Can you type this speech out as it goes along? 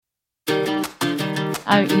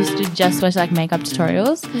I used to just watch like makeup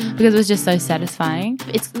tutorials because it was just so satisfying.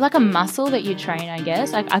 It's like a muscle that you train, I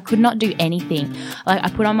guess. Like I could not do anything. Like I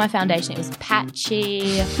put on my foundation, it was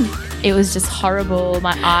patchy. It was just horrible.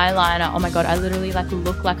 My eyeliner, oh my God, I literally like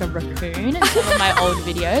look like a raccoon in some of my old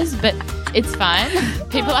videos, but it's fine.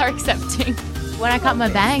 People are accepting. When I cut my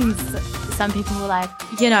bangs, some people were like,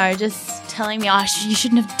 just telling me, oh, you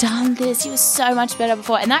shouldn't have done this. You were so much better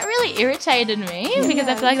before. And that really irritated me because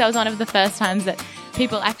I feel like that was one of the first times that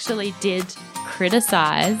people actually did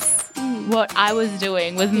criticize what I was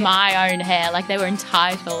doing with my own hair. Like they were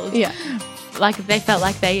entitled. Yeah. Like they felt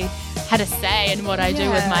like they had a say in what I do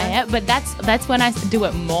with my hair. But that's when I do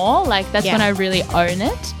it more. Like that's when I really own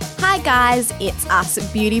it. Hi guys, it's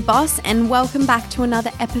us, Beauty Boss, and welcome back to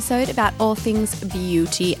another episode about all things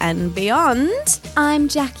beauty and beyond. I'm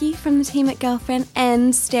Jackie from the team at Girlfriend,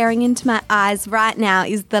 and staring into my eyes right now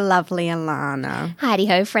is the lovely Alana.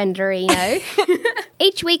 Heidi-ho, frienderino.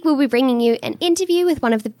 Each week we'll be bringing you an interview with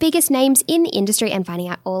one of the biggest names in the industry and finding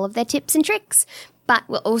out all of their tips and tricks. But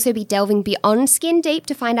we'll also be delving beyond skin deep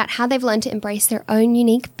to find out how they've learned to embrace their own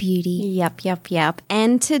unique beauty. Yep.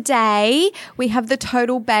 And today we have the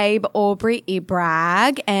total babe, Aubrey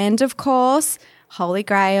Ibrag, and of course, holy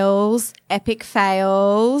grails, epic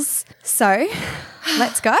fails. So,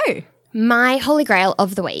 let's go. My holy grail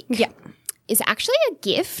of the week is actually a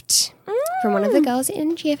gift from one of the girls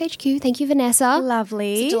in GFHQ. Thank you, Vanessa.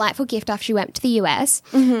 Lovely. It's a delightful gift after she went to the US.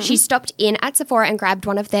 She stopped in at Sephora and grabbed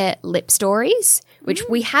one of their lip stories, which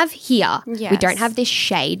we have here. Yes. We don't have this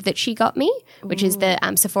shade that she got me, which is the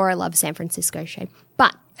Sephora Love San Francisco shade.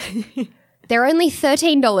 But they're only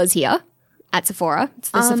 $13 here at Sephora. It's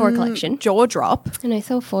the Sephora collection. Jaw drop. I know,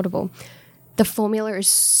 so affordable. The formula is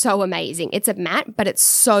so amazing. It's a matte, but it's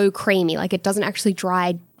so creamy. Like it doesn't actually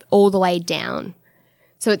dry all the way down.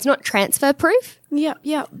 So it's not transfer proof.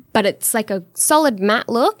 Yep. But it's like a solid matte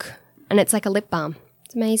look and it's like a lip balm.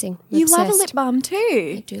 It's amazing. I'm You obsessed. love a lip balm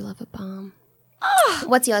too. I do love a balm. Oh.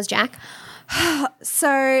 What's yours, Jack?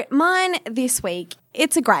 So mine this week,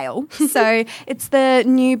 it's a grail. So it's the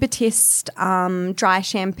new Batiste dry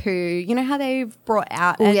shampoo. You know how they've brought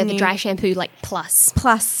out the dry shampoo like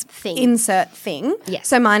plus thing. Insert thing. Yes.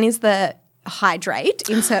 So mine is the hydrate,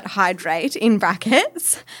 insert hydrate in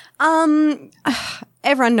brackets.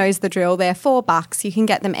 Everyone knows the drill. They're $4. You can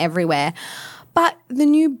get them everywhere. But the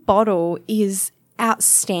new bottle is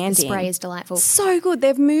outstanding. The spray is delightful. So good.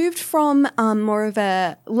 They've moved from more of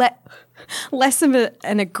a less of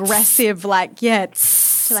an aggressive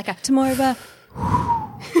to more of a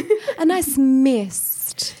nice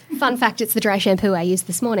mist. Fun fact, it's the dry shampoo I used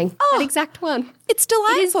this morning. Oh, that exact one. It's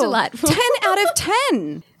delightful. It is delightful. 10 out of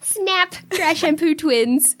 10. Snap, dry shampoo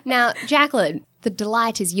twins. Now, Jacqueline, the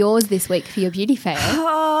delight is yours this week for your beauty fail.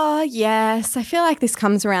 Oh, yes. I feel like this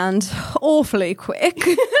comes around awfully quick.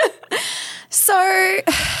 So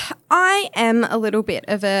I am a little bit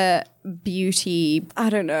of a beauty,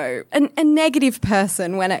 a negative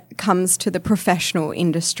person when it comes to the professional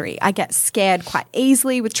industry. I get scared quite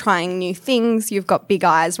easily with trying new things. You've got big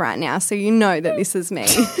eyes right now, so you know that this is me.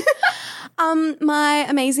 My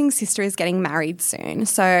amazing sister is getting married soon,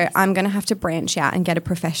 so I'm going to have to branch out and get a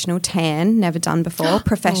professional tan, never done before,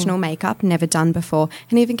 professional makeup, never done before,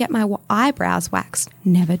 and even get my eyebrows waxed,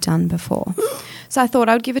 never done before. So I thought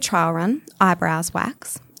I would give a trial run, eyebrows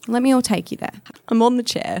wax. Let me all take you there. I'm on the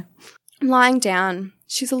chair. I'm lying down.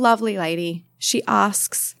 She's a lovely lady. She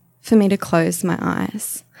asks for me to close my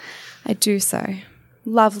eyes. I do so.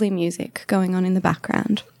 Lovely music going on in the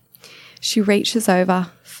background. She reaches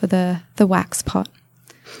over for the wax pot.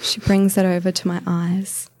 She brings it over to my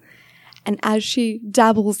eyes. And as she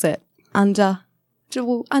dabbles it under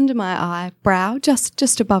my eyebrow,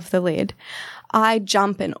 just above the lid, I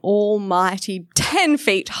jump an almighty 10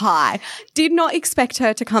 feet high. Did not expect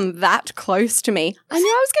her to come that close to me. I knew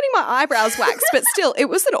I was getting my eyebrows waxed, but still, it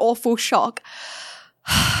was an awful shock.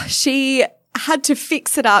 She had to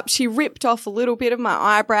fix it up. She ripped off a little bit of my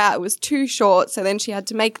eyebrow. It was too short, so then she had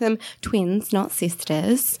to make them twins, not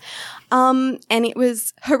sisters. And it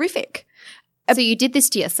was horrific. So you did this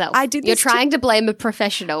to yourself. I did this. You're trying to blame a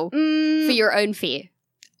professional for your own fear.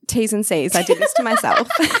 T's and C's. I did this to myself.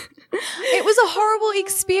 It was a horrible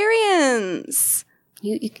experience.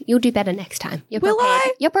 You'll do better next time. You're Will prepared.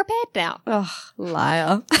 I? You're prepared now. Oh,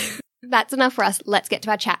 liar. That's enough for us. Let's get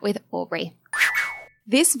to our chat with Aubrey.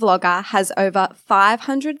 This vlogger has over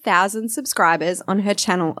 500,000 subscribers on her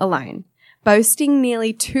channel alone. Boasting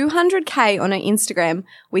nearly 200K on her Instagram,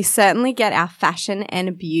 we certainly get our fashion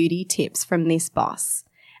and beauty tips from this boss.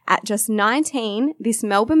 At just 19, this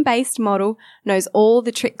Melbourne-based model knows all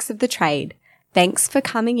the tricks of the trade. Thanks for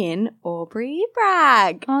coming in, Aubrey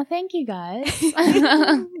Bragg. Oh, thank you guys.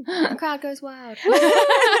 The crowd goes wild.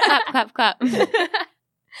 Clap, clap, clap.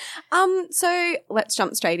 So let's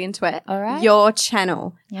jump straight into it. All right. Your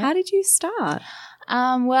channel. Yeah. How did you start?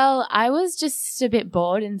 Well, I was just a bit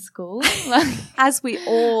bored in school. As we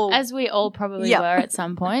all probably Yep. were at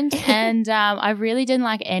some point. And I really didn't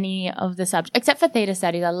like any of the subjects, except for theatre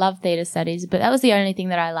studies. I love theatre studies, but that was the only thing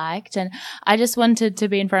that I liked. And I just wanted to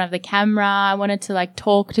be in front of the camera. I wanted to like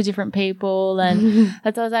talk to different people. And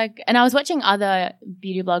that's what I was like. And I was watching other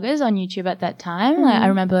beauty bloggers on YouTube at that time. Like, I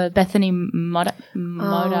remember Bethany Moda,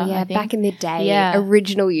 yeah, I think. back in the day. Yeah.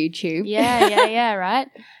 Original YouTube. Yeah, right.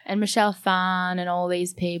 And Michelle Phan and all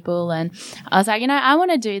these people. And I was like, I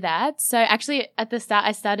want to do that. So actually at the start,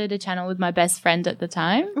 I started a channel with my best friend at the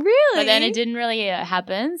time. Really? But then it didn't really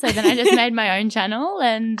happen. So then I just made my own channel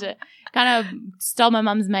and kind of stole my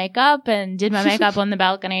mum's makeup and did my makeup on the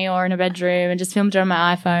balcony or in a bedroom and just filmed it on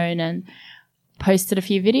my iPhone and posted a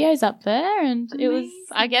few videos up there. And it was,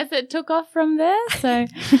 I guess it took off from there. So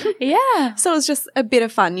yeah. So it was just a bit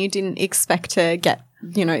of fun. You didn't expect to get,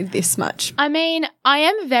 this much. I mean, I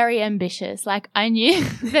am very ambitious. Like I knew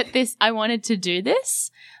that I wanted to do this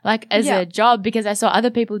like as a job because I saw other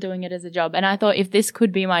people doing it as a job. And I thought if this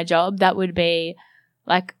could be my job, that would be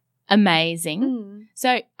like amazing.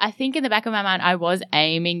 So I think in the back of my mind, I was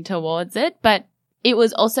aiming towards it, but it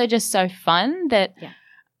was also just so fun that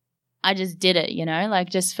I just did it, like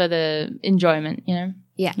just for the enjoyment, Yeah.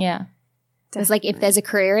 Yeah. It's like if there's a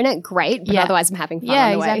career in it, great. But otherwise I'm having fun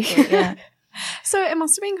on the way. Exactly. Yeah. So it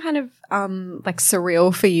must have been kind of like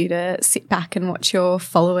surreal for you to sit back and watch your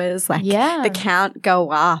followers, like the count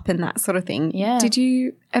go up and that sort of thing. Yeah. Did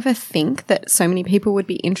you ever think that so many people would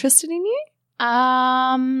be interested in you?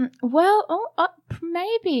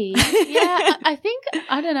 Maybe. Yeah, I think,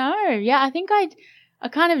 I don't know. Yeah, I think I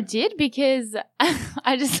kind of did because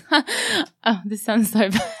I just, this sounds so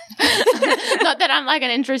bad. Not that I'm like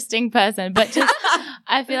an interesting person, but just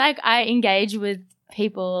I feel like I engage with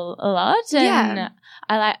people a lot and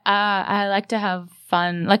I like to have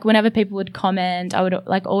fun. Like whenever people would comment, I would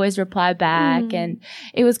like always reply back and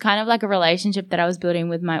it was kind of like a relationship that I was building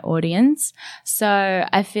with my audience. So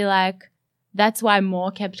I feel like that's why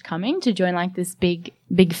more kept coming to join like this big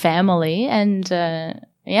family and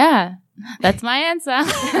that's my answer.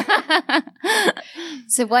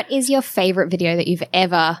 So what is your favorite video that you've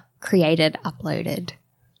ever created, uploaded?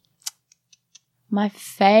 My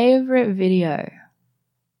favorite video.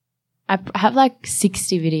 I have like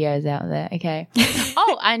 60 videos out there. Okay.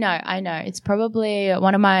 Oh, I know. It's probably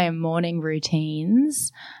one of my morning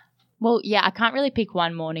routines. Well, yeah, I can't really pick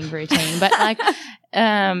one morning routine, but like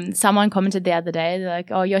someone commented the other day, they're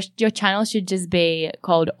like, oh, your channel should just be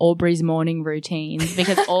called Aubrey's Morning Routines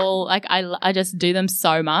because I just do them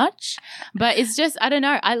so much. But it's just, I don't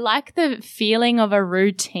know, I like the feeling of a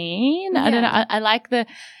routine. I don't know, I like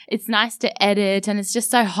it's nice to edit and it's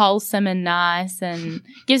just so wholesome and nice and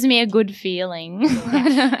gives me a good feeling.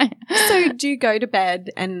 So do you go to bed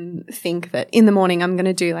and think that in the morning I'm going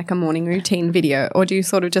to do like a morning routine video, or do you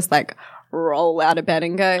sort of just like roll out of bed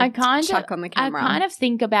and go chuck on the camera? I kind of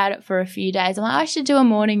think about it for a few days. I'm like, I should do a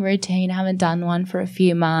morning routine. I haven't done one for a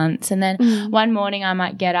few months. And then one morning I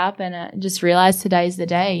might get up and just realize today's the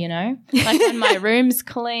day, Like when my room's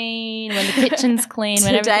clean, when the kitchen's clean,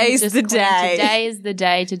 when everything's just clean. Today is the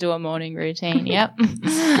day to do a morning routine. Yep.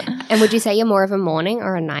 And would you say you're more of a morning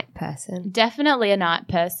or a night person? Definitely a night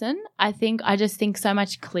person. I just think so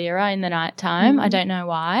much clearer in the night time. I don't know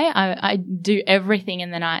why. I do everything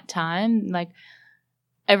in the night time, like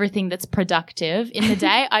everything that's productive. In the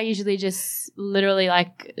day, I usually just literally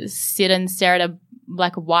like sit and stare at a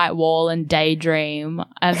white wall and daydream.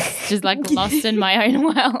 I'm just like lost in my own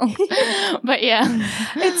world. But yeah.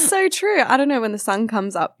 It's so true. I don't know, when the sun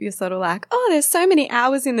comes up, you're sort of like, oh, there's so many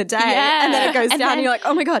hours in the day. Yeah. And then it goes down and you're like,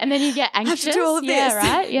 oh my God. And then you get anxious. I have to do all of this. Yeah,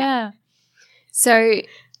 right? Yeah. So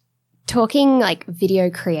talking like video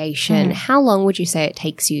creation, how long would you say it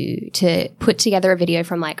takes you to put together a video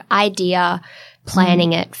from like idea,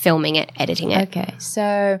 planning it, filming it, editing it? Okay.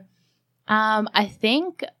 So I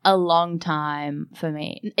think a long time for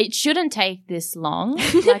me. It shouldn't take this long.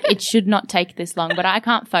 Like it should not take this long, but I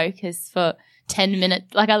can't focus for 10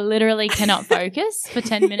 minutes. Like I literally cannot focus for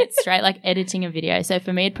 10 minutes straight, like editing a video. So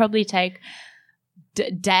for me, it'd probably take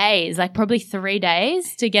days, like probably 3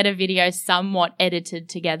 days to get a video somewhat edited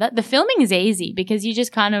together. The filming is easy because you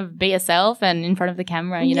just kind of be yourself and in front of the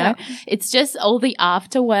camera, you know. It's just all the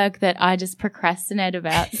after work that I just procrastinate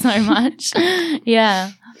about so much.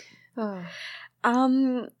 Yeah.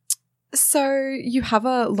 So you have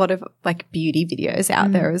a lot of like beauty videos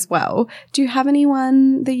out there as well. Do you have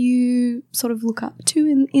anyone that you sort of look up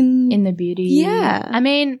to in the beauty? Yeah. I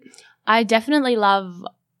mean, I definitely love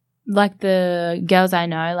like the girls I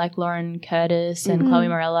know, like Lauren Curtis and Chloe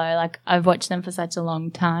Morello. Like I've watched them for such a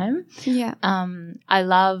long time. Yeah. I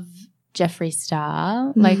love Jeffree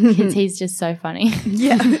Star. Like he's just so funny.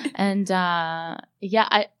 Yeah. And I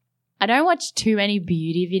don't watch too many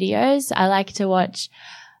beauty videos. I like to watch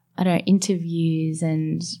interviews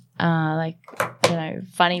and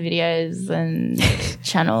funny videos and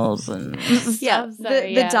channels and stuff. So,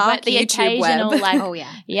 the dark the YouTube occasional, web.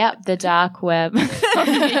 Yep, the dark web on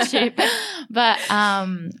YouTube. But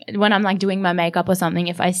when I'm like doing my makeup or something,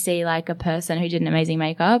 if I see like a person who did an amazing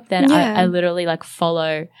makeup, then I literally like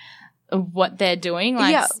follow what they're doing,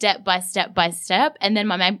 like step by step by step, and then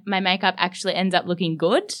my makeup actually ends up looking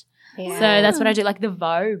good. Yeah. So that's what I do, like the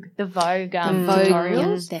Vogue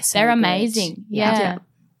tutorials. Yeah, they're amazing. Yeah.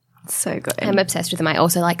 So good. I'm obsessed with them. I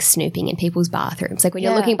also like snooping in people's bathrooms. Like when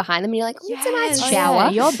you're looking behind them and you're like, it's a nice shower.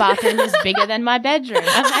 Yeah. Your bathroom is bigger than my bedroom.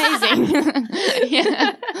 Amazing.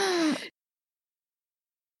 Yeah.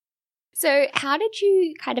 So how did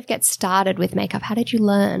you kind of get started with makeup? How did you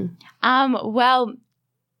learn? Well,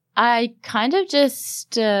 I kind of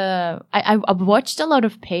just I watched a lot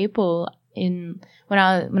of people when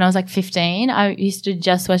I was like 15. I used to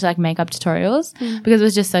just watch like makeup tutorials because it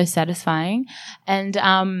was just so satisfying. And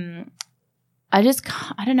I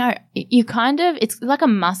don't know, it's like a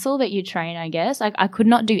muscle that you train, I guess. Like I could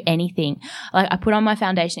not do anything. Like I put on my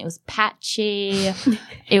foundation, it was patchy.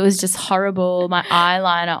 It was just horrible. My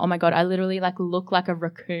eyeliner, oh my God, I literally like look like a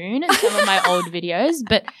raccoon in some of my old videos,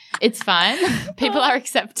 but it's fine. People are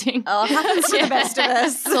accepting. Oh, happens to the best of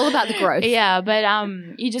us. It's all about the growth. Yeah, but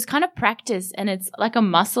you just kind of practice, and it's like a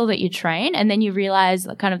muscle that you train, and then you realize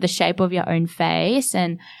kind of the shape of your own face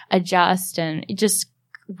and adjust, and it just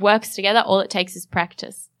works together. All it takes is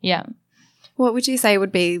practice. Yeah. What would you say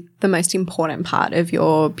would be the most important part of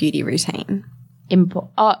your beauty routine?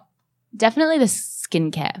 Definitely the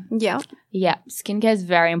skincare. Yeah. Yeah. Skincare is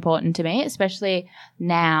very important to me, especially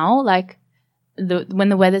now, like when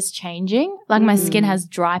the weather's changing, like my skin has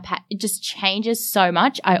dry patch. It just changes so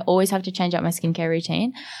much. I always have to change up my skincare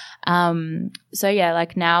routine. So yeah,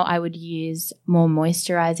 like now I would use more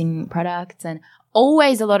moisturizing products and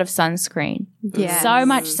always a lot of sunscreen. Yes. So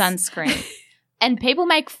much sunscreen. And people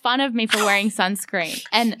make fun of me for wearing sunscreen,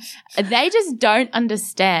 and they just don't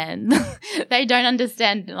understand. They don't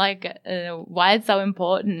understand like why it's so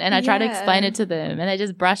important. And I try to explain it to them, and they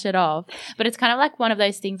just brush it off. But it's kind of like one of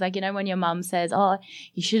those things, like, you know, when your mum says, "Oh,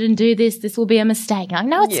 you shouldn't do this. This will be a mistake." I'm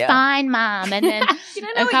like, "No, it's fine, Mum." And then you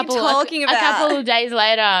don't know what you're talking about. A couple of days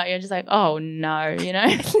later, you're just like, "Oh no," you know.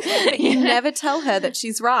 You never tell her that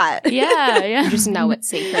she's right. Yeah. You just know it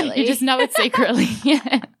secretly. You just know it secretly.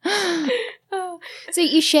 Yeah. So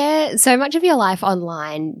you share so much of your life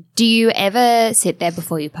online. Do you ever sit there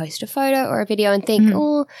before you post a photo or a video and think,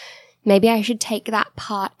 oh, maybe I should take that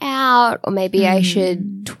part out, or maybe I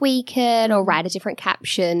should tweak it or write a different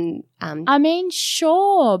caption? I mean,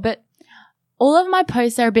 sure, but all of my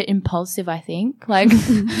posts are a bit impulsive, I think. Like,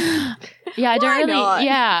 yeah, I don't really, not?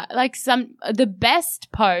 Yeah, like the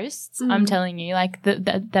best posts, I'm telling you, like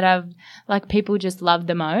that I've, like people just love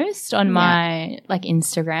the most on my like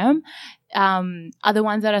Instagram, are the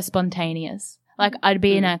ones that are spontaneous. Like I'd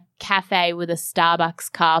be in a cafe with a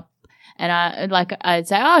Starbucks cup, and I'd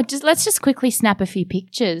say, oh, let's just quickly snap a few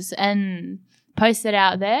pictures and post it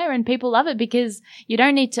out there, and people love it because you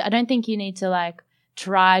don't need to. I don't think you need to like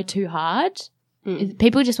try too hard.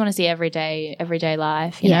 People just want to see everyday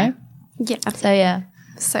life, you know? Yeah. So yeah.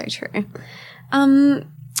 So true.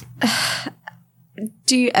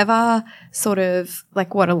 Do you ever sort of,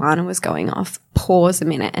 like what Alana was going off, pause a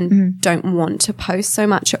minute and don't want to post so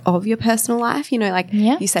much of your personal life? You know, like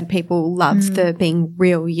you said, people love the being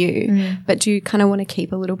real you, but do you kind of want to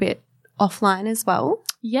keep a little bit offline as well?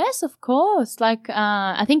 Yes, of course. Like,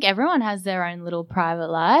 I think everyone has their own little private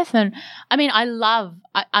life. And I mean, I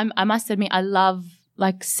must admit, I love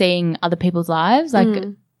like seeing other people's lives, like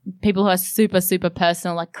people who are super, super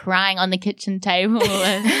personal, like crying on the kitchen table.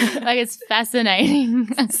 And, like, it's fascinating.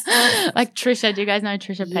 Like Trisha, do you guys know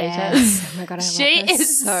Trisha Paytas? Oh my God, I love She her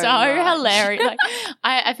is so much. hilarious. Like,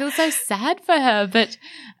 I feel so sad for her, but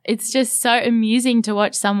it's just so amusing to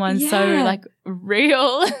watch someone so like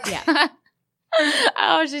real. Yeah.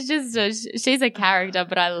 Oh, she's a character,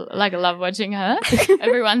 but I love watching her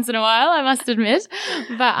every once in a while, I must admit.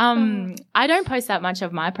 But I don't post that much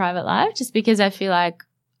of my private life just because I feel like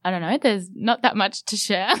I don't know, there's not that much to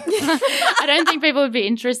share. I don't think people would be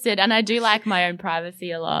interested. And I do like my own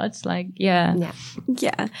privacy a lot. Like, yeah.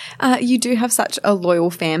 Yeah. You do have such a loyal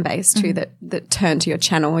fan base too that turn to your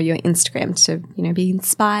channel or your Instagram to, be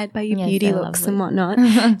inspired by your beauty looks and whatnot.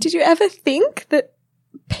 Did you ever think that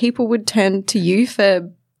people would turn to you for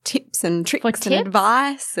tips and tricks and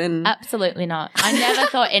advice? And Absolutely not. I never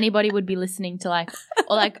thought anybody would be listening to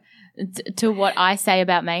to what I say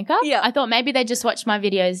about makeup. Yeah. I thought maybe they just watch my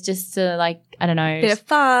videos just to I don't know. bit of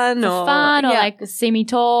fun or see me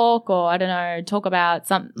talk or I don't know, talk about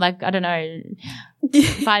I don't know,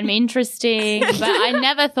 find me interesting. But I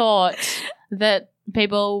never thought that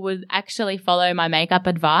people would actually follow my makeup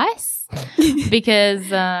advice because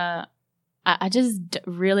I just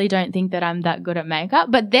really don't think that I'm that good at makeup.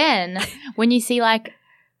 But then when you see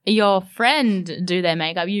your friend do their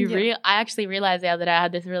makeup, I actually realized the other day I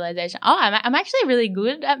had this realization. Oh, I'm actually really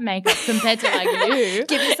good at makeup compared to you.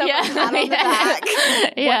 Give yourself a pat on the back.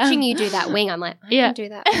 Yeah. Watching you do that wing, I'm like, I can do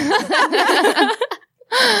that.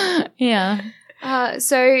 Yeah.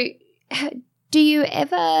 So do you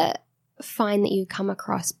ever find that you come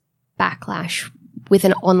across backlash with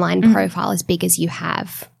an online profile as big as you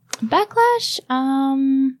have? Backlash?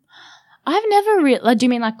 I've never really. Do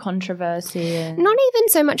you mean controversy? Not even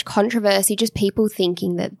so much controversy, just people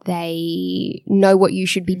thinking that they know what you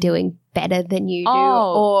should be doing better than you do,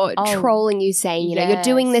 or trolling you, saying, you're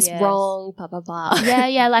doing this wrong, blah, blah, blah.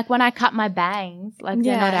 Yeah. Like when I cut my bangs, they're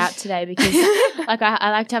not out today because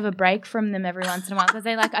I like to have a break from them every once in a while because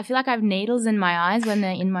I feel like I have needles in my eyes when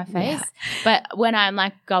they're in my face. Yeah. But when I'm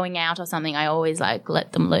going out or something, I always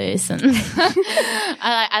let them loose and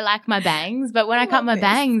I like my bangs. But when I cut my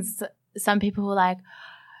bangs, some people were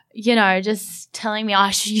just telling me,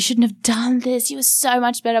 you shouldn't have done this. You were so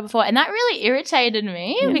much better before. And that really irritated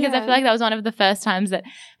me because I feel like that was one of the first times that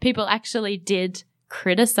people actually did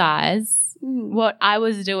criticize what I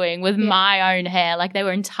was doing with my own hair. They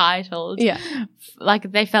were entitled. Yeah.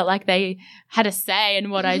 They felt like they had a say in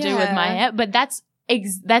what I do with my hair. But that's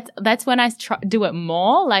when I do it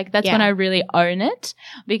more. That's when I really own it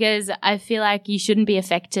because I feel like you shouldn't be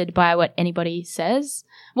affected by what anybody says.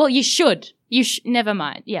 Well, you should. Never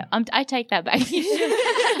mind. Yeah, I take that back.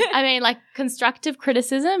 I mean, constructive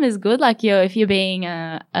criticism is good. If you're being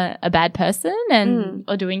a bad person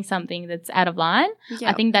or doing something that's out of line,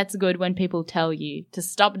 I think that's good when people tell you to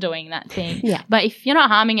stop doing that thing. Yeah. But if you're not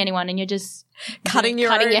harming anyone and you're just cutting your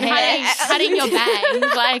hair, cutting your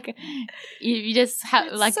bangs, you just have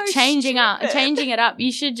so changing it up.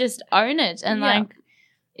 You should just own it and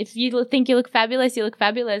if you think you look fabulous, you look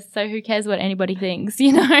fabulous. So who cares what anybody thinks,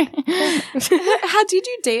 How did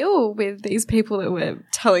you deal with these people that were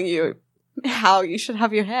telling you how you should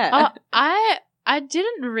have your hair? Oh, I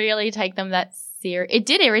didn't really take them that serious. It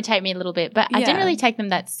did irritate me a little bit, but I didn't really take them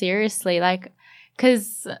that seriously.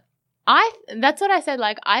 Because that's what I said.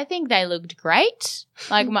 I think they looked great.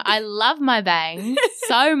 I love my bangs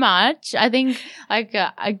so much. I think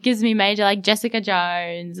it gives me major Jessica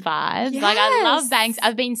Jones vibes. Yes. I love bangs.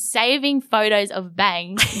 I've been saving photos of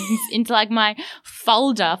bangs into my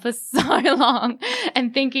folder for so long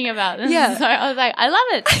and thinking about them. Yeah. So I was I love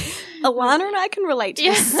it. Alana and I can relate to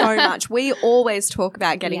this so much. We always talk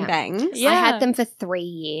about getting bangs. Yeah. I had them for 3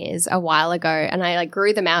 years a while ago and I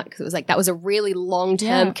grew them out because it was that was a really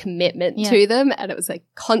long-term commitment to them and it was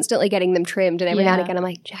constantly getting them trimmed and every now and again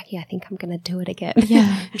I'm Jackie, I think I'm going to do it again.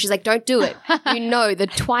 Yeah. And she's don't do it. The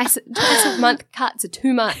twice a month cuts are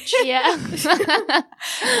too much. Yeah.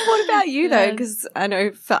 What about you though? Because I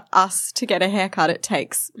know for us to get a haircut it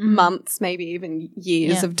takes months, maybe even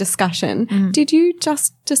years of discussion. Did you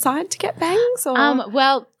just decide to get bangs or?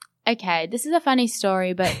 Well, okay, this is a funny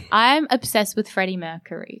story, but I'm obsessed with Freddie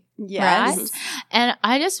Mercury. Yes. Right? And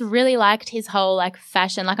I just really liked his whole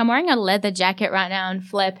fashion. I'm wearing a leather jacket right now and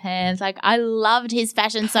flare pants. I loved his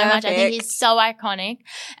fashion so much. I think he's so iconic.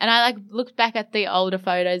 And I looked back at the older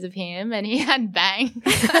photos of him and he had bangs.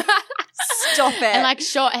 Stop it. And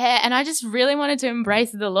short hair. And I just really wanted to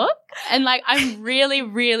embrace the look. And I really,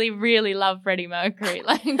 really, really love Freddie Mercury.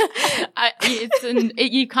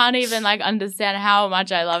 You can't even understand how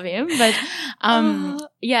much I love him. But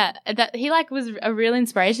that he was a real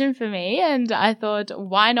inspiration for me. And I thought,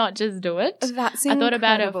 why not just do it? That's incredible. I thought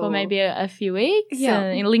about it for maybe a few weeks. Yeah.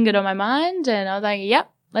 And it lingered on my mind. And I was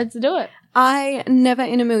yep, let's do it. I never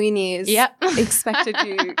in a million years expected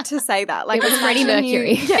you to say that. It was Freddie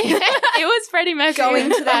Mercury. It was Freddie Mercury. Going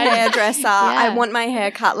to the hairdresser, I want my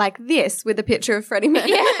hair cut like this with a picture of Freddie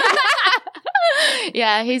Mercury.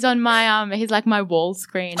 Yeah, he's on my he's like my wall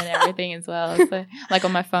screen and everything as well. So, like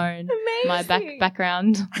on my phone, my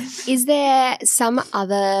background. Is there some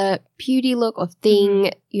other beauty look or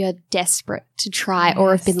thing you're desperate to try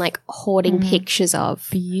or have been like hoarding pictures of?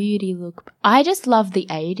 Beauty look. I just love the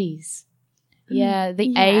 80s. Yeah,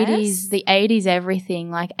 the 80s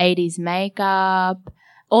everything, like 80s makeup.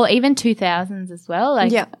 Or even 2000s as well,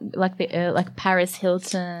 like like Paris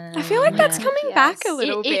Hilton. I feel like that's coming back a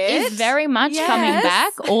little bit. It is very much coming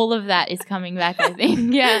back. All of that is coming back, I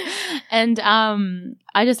think. Yeah, and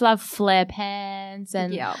I just love flare pants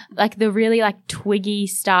and like the really like twiggy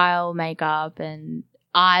style makeup and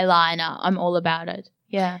eyeliner. I'm all about it.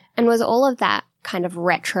 Yeah. And was all of that kind of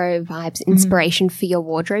retro vibes inspiration for your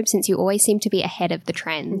wardrobe, since you always seem to be ahead of the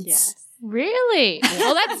trends? Yes. Really?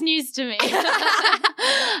 Well, that's news to me.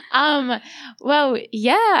 Well,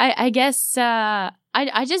 yeah, I guess I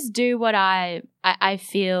just do what I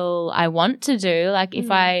feel I want to do. Like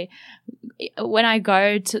when I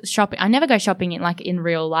go to shopping, I never go shopping in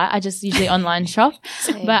real life. I just usually online shop.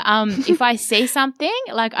 Same. But if I see something,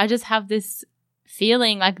 like I just have this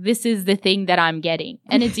feeling like this is the thing that I'm getting.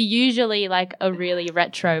 And it's usually like a really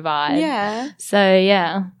retro vibe. Yeah. So,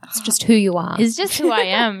 yeah. It's just who you are. It's just who I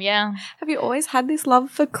am, yeah. Have you always had this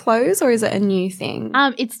love for clothes, or is it a new thing?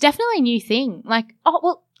 It's definitely a new thing. Like,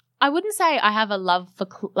 I wouldn't say I have a love for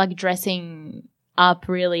like dressing up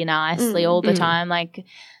really nicely all the time. Like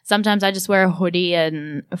sometimes I just wear a hoodie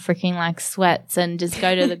and freaking like sweats and just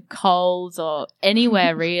go to the Coles or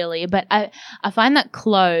anywhere really. But I find that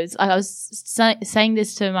clothes, I was saying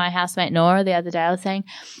this to my housemate Nora the other day. I was saying,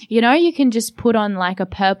 you can just put on like a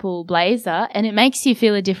purple blazer and it makes you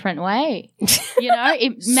feel a different way.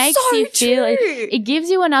 It makes you feel it gives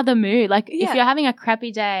you another mood. Like if you're having a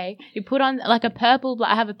crappy day, you put on like a purple,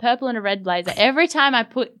 I have a purple and a red blazer. Every time I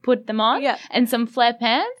put them on and some flare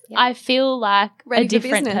pants, I feel like a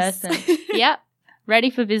different person. Yep. Ready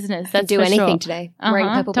for business. That's do for anything sure. today. Wearing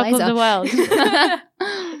a purple Top blazer. of the world.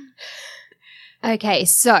 Okay,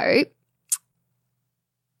 so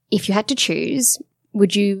if you had to choose,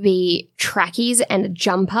 would you be trackies and a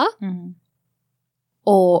jumper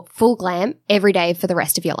or full glam every day for the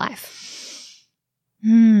rest of your life?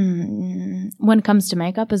 When it comes to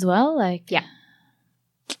makeup as well, like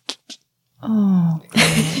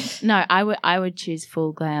no, I would choose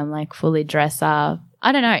full glam, like fully dress up.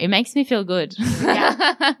 I don't know. It makes me feel good.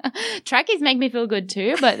 Yeah. Trackies make me feel good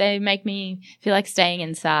too, but they make me feel like staying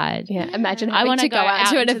inside. Yeah. Imagine I want to go out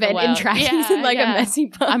to an event in trackies in like a messy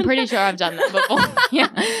bun. I'm pretty sure I've done that before.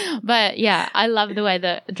 Yeah. But yeah, I love the way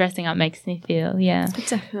that dressing up makes me feel. Yeah.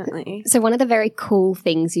 Definitely. So one of the very cool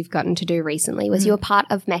things you've gotten to do recently was you were part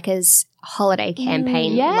of Mecca's holiday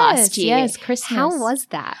campaign last year. Yes, Christmas. How was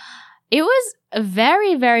that? It was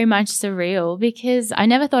very, very much surreal because I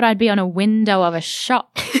never thought I'd be on a window of a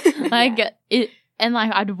shop. And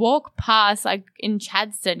I'd walk past like in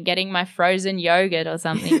Chadstone getting my frozen yogurt or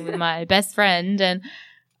something with my best friend, and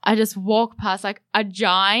I just walk past like a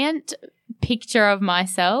giant picture of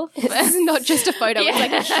myself. This is not just a photo, it's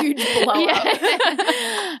like a huge blow up.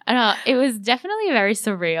 And it was definitely very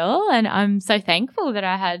surreal, and I'm so thankful that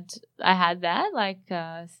I had that. Like,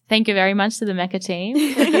 thank you very much to the Mecca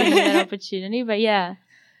team for giving me that opportunity. But yeah,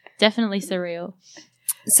 definitely surreal.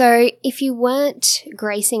 So if you weren't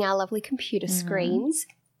gracing our lovely computer screens,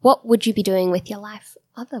 what would you be doing with your life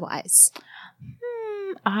otherwise?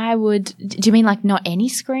 I would. Do you mean like not any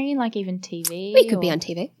screen, like even TV? We could be on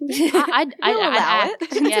TV. I'd allow it.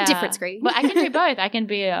 It's a different screen. But I can do both. I can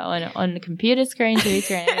be on the computer screen, TV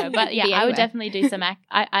screen. Anywhere. But yeah, I would definitely do some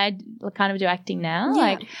I kind of do acting now,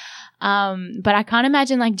 like. But I can't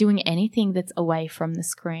imagine like doing anything that's away from the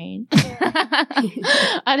screen.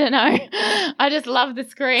 I don't know. I just love the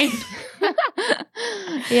screen.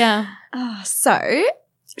 Yeah. So,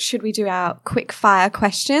 should we do our quick fire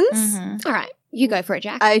questions? All right. You go for it,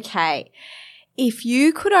 Jack. Okay. If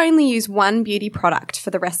you could only use one beauty product for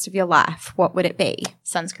the rest of your life, what would it be?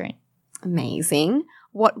 Sunscreen. Amazing.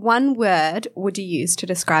 What one word would you use to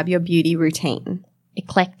describe your beauty routine?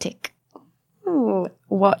 Eclectic. Ooh,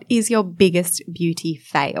 what is your biggest beauty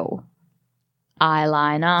fail?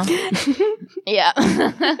 Eyeliner. Yeah.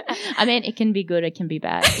 I mean, it can be good, it can be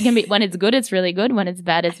bad. It can be, when it's good, it's really good. When it's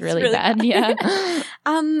bad, it's really bad. Yeah.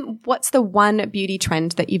 What's the one beauty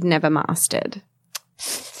trend that you've never mastered?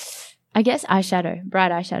 I guess eyeshadow,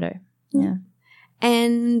 bright eyeshadow. Yeah.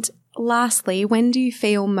 And lastly, when do you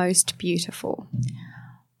feel most beautiful?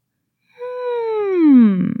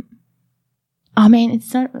 I mean,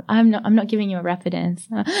 it's not. I'm not giving you a rapid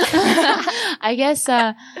answer. I guess.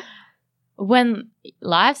 when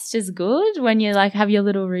life's just good, when you like have your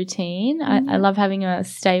little routine. I love having a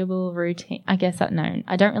stable routine. I guess no,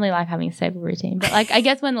 I don't really like having a stable routine, but like I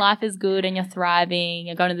guess when life is good and you're thriving,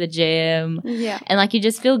 you're going to the gym, and like you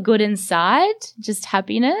just feel good inside, just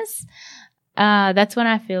happiness. That's when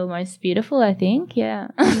I feel most beautiful, I think. Yeah.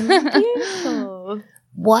 Beautiful.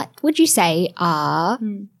 What would you say are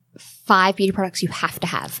 5 beauty products you have to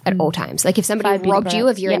have at all times? Like if somebody 5 beauty robbed you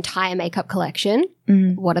products, of your yep. entire makeup collection,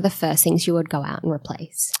 what are the first things you would go out and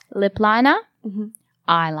replace? Lip liner,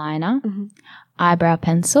 eyeliner, eyebrow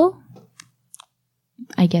pencil,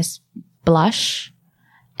 I guess blush,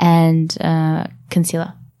 and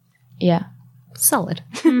concealer. Yeah. Solid.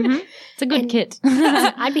 It's a good kit.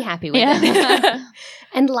 I'd be happy with it.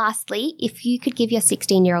 And lastly, if you could give your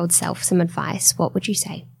 16-year-old self some advice, what would you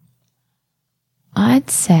say? I'd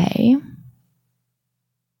say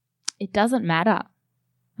it doesn't matter.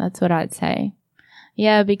 That's what I'd say.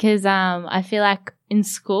 Yeah, because I feel like in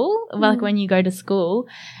school, like when you go to school,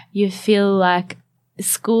 you feel like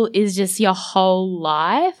school is just your whole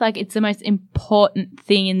life. Like it's the most important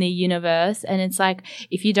thing in the universe. And it's like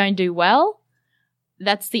if you don't do well,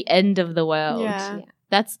 that's the end of the world. Yeah.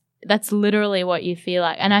 That's literally what you feel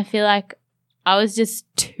like. And I feel like I was just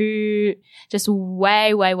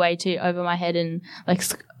way, way, way too over my head and like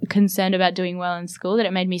concerned about doing well in school that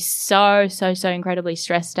it made me so incredibly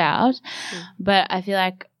stressed out. But I feel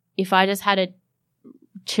like if I just had a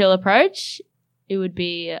chill approach, it would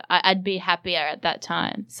be, I'd be happier at that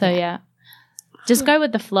time. So yeah. Just go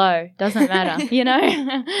with the flow. Doesn't matter, you know?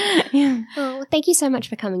 Yeah. Oh, thank you so much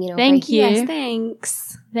for coming in. Aubrey. Thank you. Yes,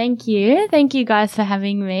 thanks. Thank you. Thank you guys for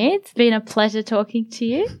having me. It's been a pleasure talking to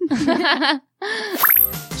you.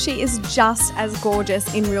 She is just as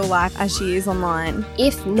gorgeous in real life as she is online.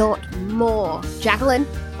 If not more. Jacqueline?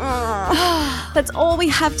 That's all we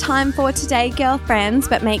have time for today, girlfriends,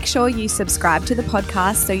 but make sure you subscribe to the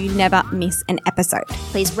podcast so you never miss an episode.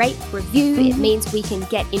 Please rate, review. It means we can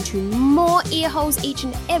get into more ear holes each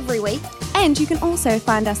and every week. And you can also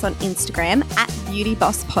find us on Instagram at Beauty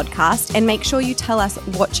Boss Podcast, and make sure you tell us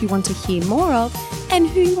what you want to hear more of and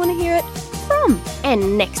who you want to hear it from.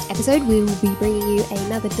 And next episode, we will be bringing you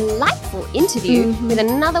another delightful interview with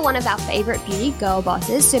another one of our favourite beauty girl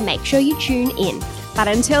bosses, so make sure you tune in. But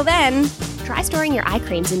until then, Try storing your eye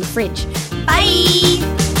creams in the fridge.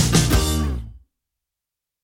 bye!